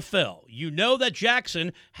NFL. You know that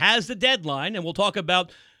Jackson has the deadline, and we'll talk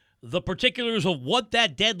about the particulars of what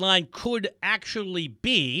that deadline could actually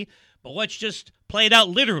be, but let's just play it out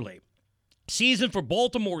literally. Season for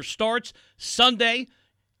Baltimore starts Sunday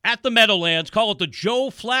at the Meadowlands. Call it the Joe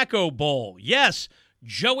Flacco Bowl. Yes,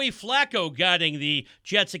 Joey Flacco guiding the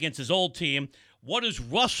Jets against his old team. What does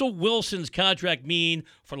Russell Wilson's contract mean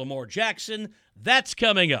for Lamar Jackson? That's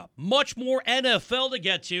coming up. Much more NFL to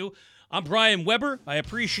get to. I'm Brian Weber. I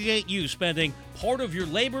appreciate you spending part of your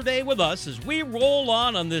Labor Day with us as we roll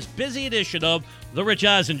on this busy edition of The Rich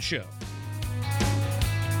Eisen Show.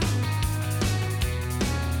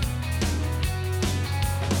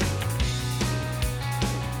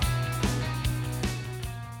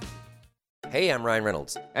 Hey, I'm Ryan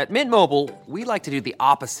Reynolds. At Mint Mobile, we like to do the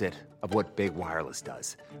opposite of what Big Wireless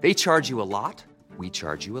does. They charge you a lot, we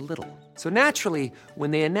charge you a little. So naturally,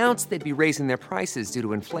 when they announced they'd be raising their prices due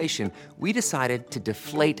to inflation, we decided to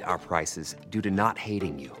deflate our prices due to not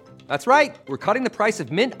hating you. That's right. We're cutting the price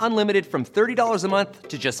of Mint Unlimited from $30 a month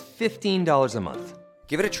to just $15 a month.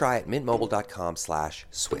 Give it a try at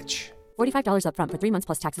mintmobile.com/switch. $45 up front for 3 months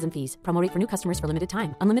plus taxes and fees. Promo rate for new customers for limited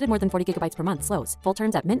time. Unlimited more than 40 gigabytes per month slows. Full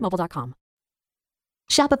terms at mintmobile.com.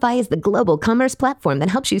 Shopify is the global commerce platform that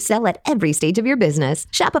helps you sell at every stage of your business.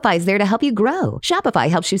 Shopify is there to help you grow. Shopify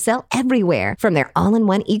helps you sell everywhere, from their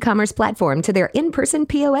all-in-one e-commerce platform to their in-person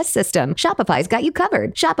POS system. Shopify's got you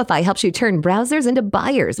covered. Shopify helps you turn browsers into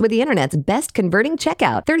buyers with the internet's best converting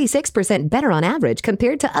checkout, 36% better on average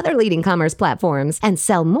compared to other leading commerce platforms, and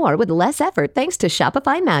sell more with less effort thanks to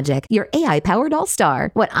Shopify Magic, your AI-powered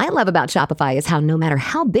all-star. What I love about Shopify is how no matter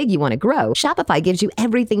how big you want to grow, Shopify gives you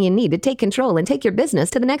everything you need to take control and take your business business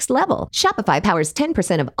to the next level. Shopify powers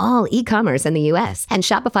 10% of all e-commerce in the U.S., and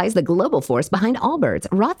Shopify is the global force behind Allbirds,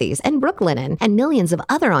 Rothy's, and Brooklinen, and millions of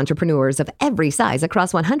other entrepreneurs of every size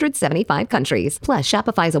across 175 countries. Plus,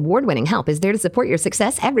 Shopify's award-winning help is there to support your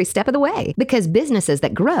success every step of the way. Because businesses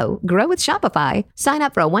that grow with Shopify. Sign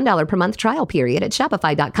up for a $1 per month trial period at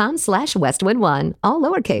shopify.com/Westwood1. All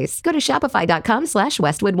lowercase. Go to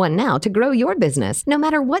shopify.com/Westwood1 now to grow your business, no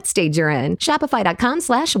matter what stage you're in.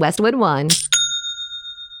 Shopify.com/Westwood1.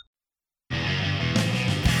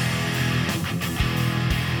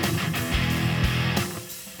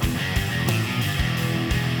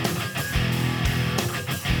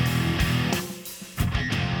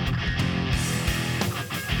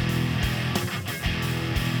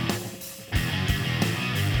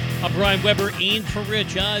 I'm Brian Weber, in for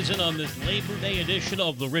Rich Eisen on this Labor Day edition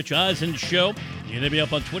of the Rich Eisen Show. You can hit me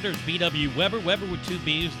up on Twitter. It's BW Weber, Weber with 2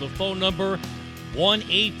 B's. The phone number,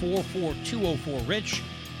 1-844-204-RICH,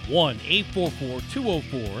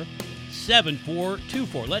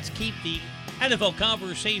 1-844-204-7424. Let's keep the NFL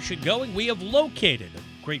conversation going. We have located a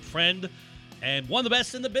great friend and one of the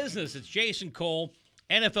best in the business. It's Jason Cole,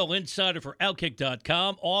 NFL insider for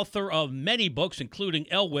Outkick.com, author of many books, including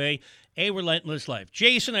Elway, A Relentless Life.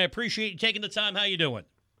 Jason, I appreciate you taking the time. How you doing?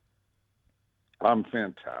 I'm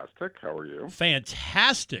fantastic. How are you?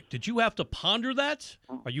 Fantastic. Did you have to ponder that?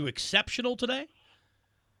 Are you exceptional today?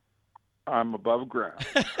 I'm above ground.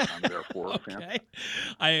 I'm therefore fantastic.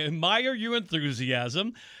 I admire your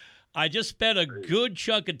enthusiasm. I just spent a good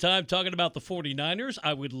chunk of time talking about the 49ers.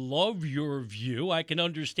 I would love your view. I can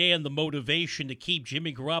understand the motivation to keep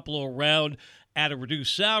Jimmy Garoppolo around at a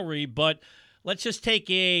reduced salary, but let's just take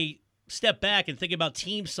a step back and think about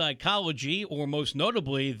team psychology, or most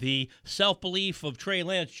notably, the self-belief of Trey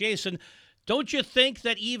Lance. Jason, don't you think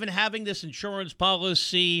that even having this insurance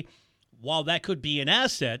policy, while that could be an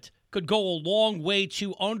asset, could go a long way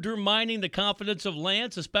to undermining the confidence of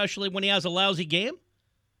Lance, especially when he has a lousy game?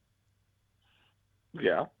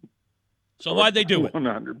 Yeah. So why'd they do it?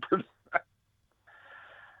 100%.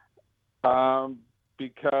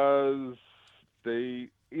 Because they,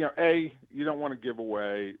 A, you don't want to give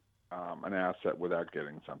away an asset without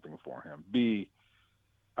getting something for him. B,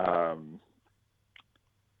 they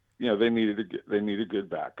need a good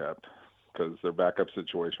backup, because their backup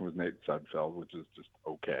situation was Nate Sudfeld, which is just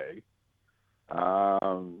okay.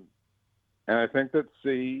 And I think that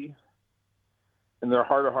C, in their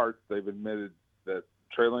heart of hearts, they've admitted that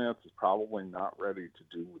Trey Lance is probably not ready to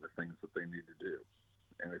do the things that they need to do.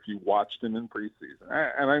 And if you watched him in preseason,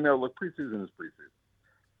 and I know, look, preseason is preseason,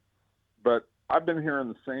 but I've been hearing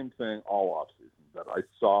the same thing all offseason that I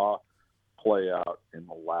saw play out in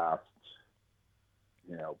the last,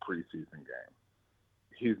 preseason game.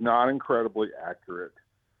 He's not incredibly accurate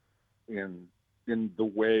in the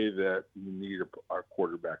way that you need a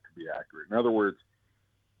quarterback to be accurate. In other words,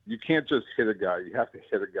 you can't just hit a guy. You have to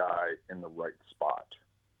hit a guy in the right spot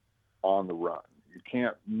on the run. You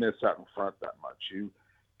can't miss out in front that much. You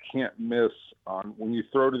can't miss on when you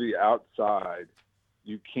throw to the outside.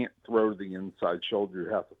 You can't throw to the inside shoulder. You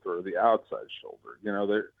have to throw to the outside shoulder.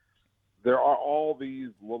 There are all these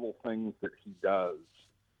little things that he does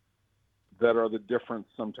that are the difference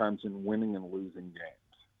sometimes in winning and losing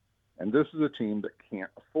games. And this is a team that can't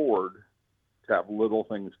afford to have little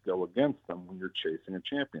things go against them when you're chasing a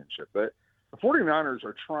championship. The 49ers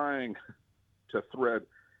are trying to thread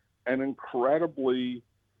an incredibly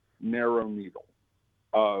narrow needle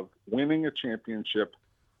of winning a championship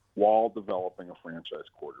while developing a franchise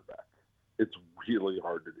quarterback. It's really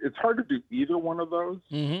hard to do. It's hard to do either one of those,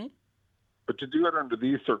 but to do it under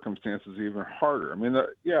these circumstances is even harder. I mean,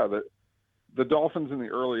 the Dolphins in the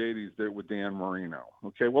early 80s did it with Dan Marino.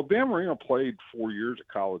 Okay, well, Dan Marino played 4 years of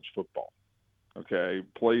college football. Okay, he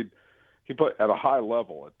played at a high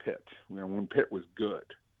level at Pitt, when Pitt was good.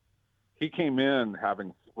 He came in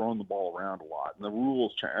having thrown the ball around a lot, and the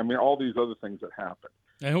rules changed. I mean, all these other things that happened.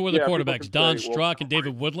 And who were the quarterbacks? Don Strock and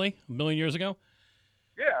David Woodley a million years ago?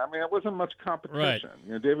 Yeah, I mean, it wasn't much competition.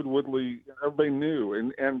 Right. David Woodley, everybody knew,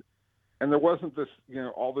 and there wasn't this,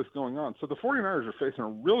 all this going on. So the 49ers are facing a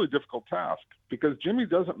really difficult task because Jimmy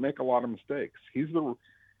doesn't make a lot of mistakes. He's as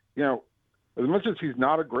much as he's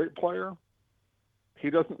not a great player,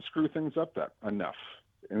 he doesn't screw things up enough,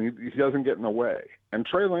 and he doesn't get in the way. And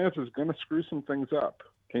Trey Lance is going to screw some things up.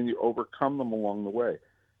 Can you overcome them along the way?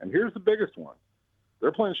 And here's the biggest one.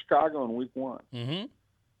 They're playing Chicago in week 1. Mm-hmm.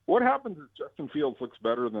 What happens if Justin Fields looks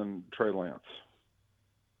better than Trey Lance?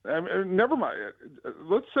 I mean, never mind.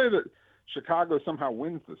 Let's say that Chicago somehow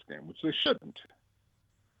wins this game, which they shouldn't.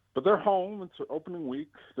 But they're home. It's opening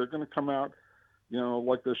week. They're going to come out,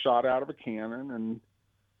 like they're shot out of a cannon.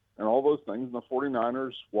 and all those things. And the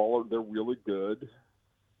 49ers, while they're really good,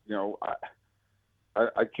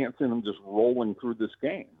 I can't see them just rolling through this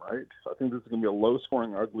game, right? I think this is going to be a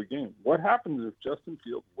low-scoring, ugly game. What happens if Justin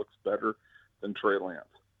Fields looks better than Trey Lance?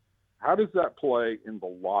 How does that play in the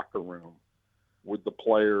locker room with the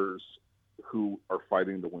players who are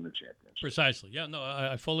fighting to win the championship? Precisely. Yeah, no,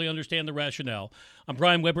 I fully understand the rationale. I'm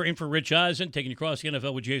Brian Weber in for Rich Eisen, taking you across the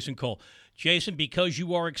NFL with Jason Cole. Jason, because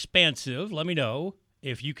you are expansive, let me know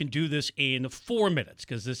if you can do this in 4 minutes,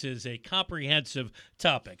 because this is a comprehensive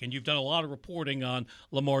topic, and you've done a lot of reporting on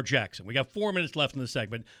Lamar Jackson. We got 4 minutes left in the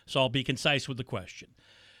segment, so I'll be concise with the question.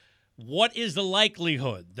 What is the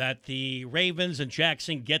likelihood that the Ravens and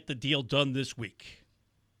Jackson get the deal done this week?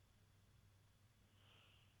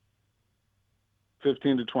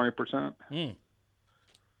 15 to 20%.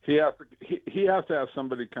 He has to have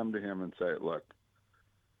somebody come to him and say, look,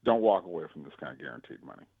 don't walk away from this kind of guaranteed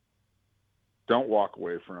money. Don't walk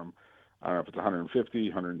away from, I don't know if it's 150,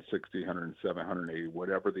 160, 170, 180,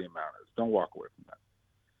 whatever the amount is. Don't walk away from that.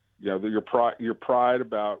 Your pride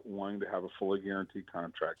about wanting to have a fully guaranteed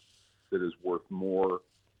contract that is worth more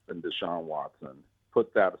than Deshaun Watson,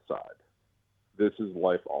 put that aside. This is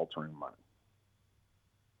life-altering money.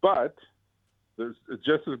 But there's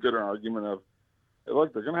just as good an argument of, hey,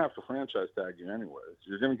 look, they're going to have to franchise tag you anyways.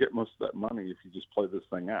 You're going to get most of that money if you just play this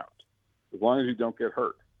thing out, as long as you don't get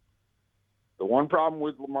hurt. The one problem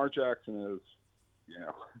with Lamar Jackson is,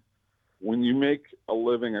 when you make a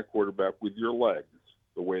living at quarterback with your legs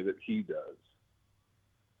the way that he does,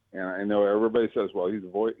 and I know everybody says, well,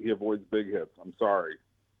 he avoids big hits. I'm sorry.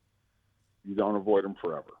 You don't avoid them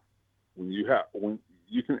forever. When you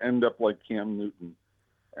can end up like Cam Newton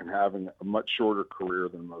and having a much shorter career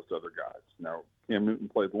than most other guys. Now, Cam Newton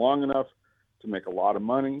played long enough to make a lot of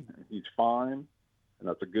money, and he's fine, and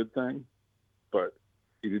that's a good thing. But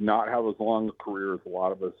he did not have as long a career as a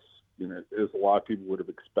lot of us, as a lot of people would have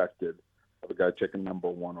expected of a guy taking number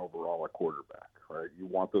one overall at quarterback, right? You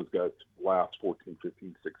want those guys to last 14,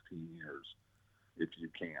 15, 16 years if you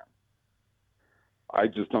can. I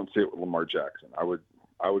just don't see it with Lamar Jackson. I would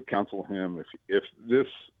counsel him, if this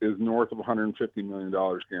is north of $150 million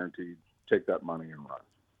guaranteed, take that money and run.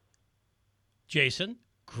 Jason,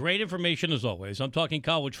 great information as always. I'm talking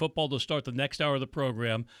college football to start the next hour of the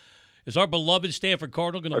program. Is our beloved Stanford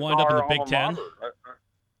Cardinal going to wind up in the Big Ten?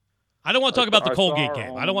 I don't want to talk about the Colgate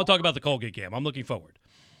game. I don't want to talk about the Colgate game. I'm looking forward.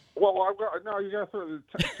 Well, no, you got to.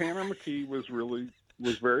 Tanner McKee was very.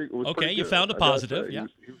 It was okay. You found a positive. Yeah.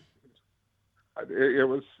 It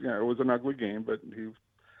was an ugly game, but he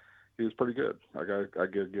was pretty good. I got to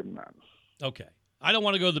give him that. Okay. I don't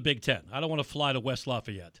want to go to the Big Ten. I don't want to fly to West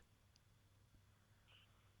Lafayette.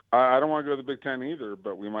 I don't want to go to the Big Ten either,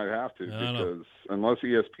 but we might have to because unless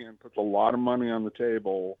ESPN puts a lot of money on the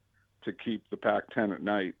table to keep the Pac-10 at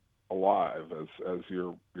night alive, as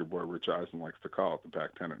your boy Rich Eisen likes to call it, the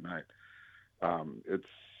Pac-10 at night,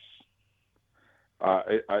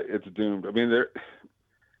 it's doomed. I mean,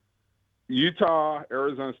 Utah,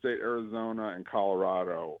 Arizona State, Arizona, and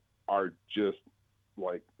Colorado are just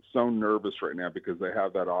like so nervous right now because they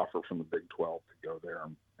have that offer from the Big 12 to go there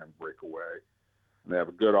and break away. And they have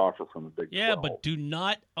a good offer from the Big 12. Yeah, but do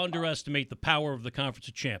not underestimate the power of the Conference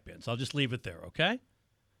of Champions. I'll just leave it there, okay?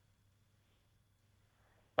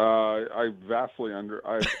 I vastly I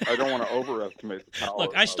don't want to overestimate the power.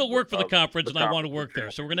 Look, I still work for the conference, and I want to work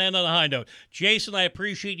there. So we're going to end on a high note. Jason, I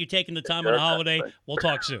appreciate you taking the time on a holiday. We'll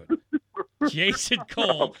talk soon. Jason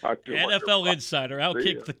Cole, NFL Insider.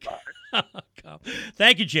 Outkick the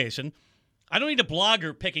Thank you, Jason. I don't need a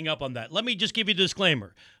blogger picking up on that. Let me just give you a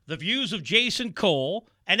disclaimer. The views of Jason Cole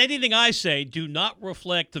and anything I say do not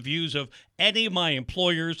reflect the views of any of my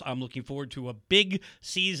employers. I'm looking forward to a big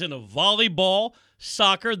season of volleyball,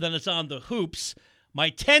 soccer, then it's on the hoops.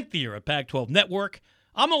 My 10th year at Pac-12 Network.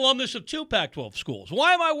 I'm alumnus of 2 Pac-12 schools.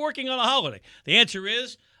 Why am I working on a holiday? The answer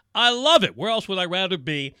is I love it. Where else would I rather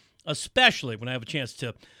be, especially when I have a chance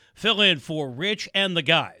to fill in for Rich and the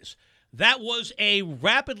guys. That was a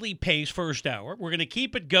rapidly paced first hour. We're going to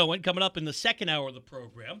keep it going coming up in the second hour of the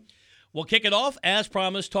program. We'll kick it off, as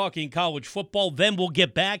promised, talking college football. Then we'll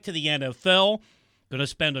get back to the NFL. Going to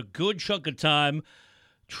spend a good chunk of time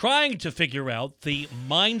trying to figure out the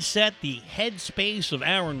mindset, the headspace of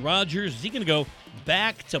Aaron Rodgers. Is he going to go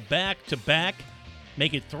back to back to back,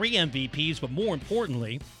 make it 3 MVPs, but more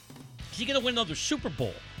importantly, is he going to win another Super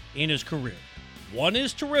Bowl in his career? 1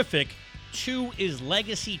 is terrific. 2 is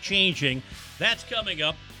legacy changing. That's coming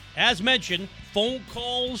up. As mentioned, phone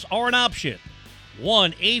calls are an option.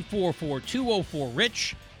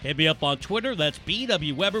 1-844-204-RICH. Hit me up on Twitter. That's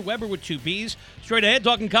BW Weber, Weber with 2 B's. Straight ahead,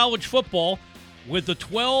 talking college football with the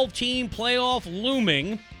 12-team playoff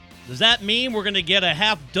looming. Does that mean we're going to get a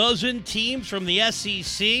half dozen teams from the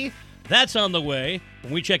SEC? That's on the way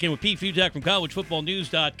when we check in with Pete Fiutak from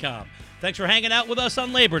collegefootballnews.com. Thanks for hanging out with us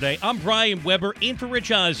on Labor Day. I'm Brian Weber, in for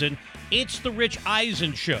Rich Eisen. It's the Rich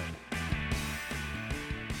Eisen Show.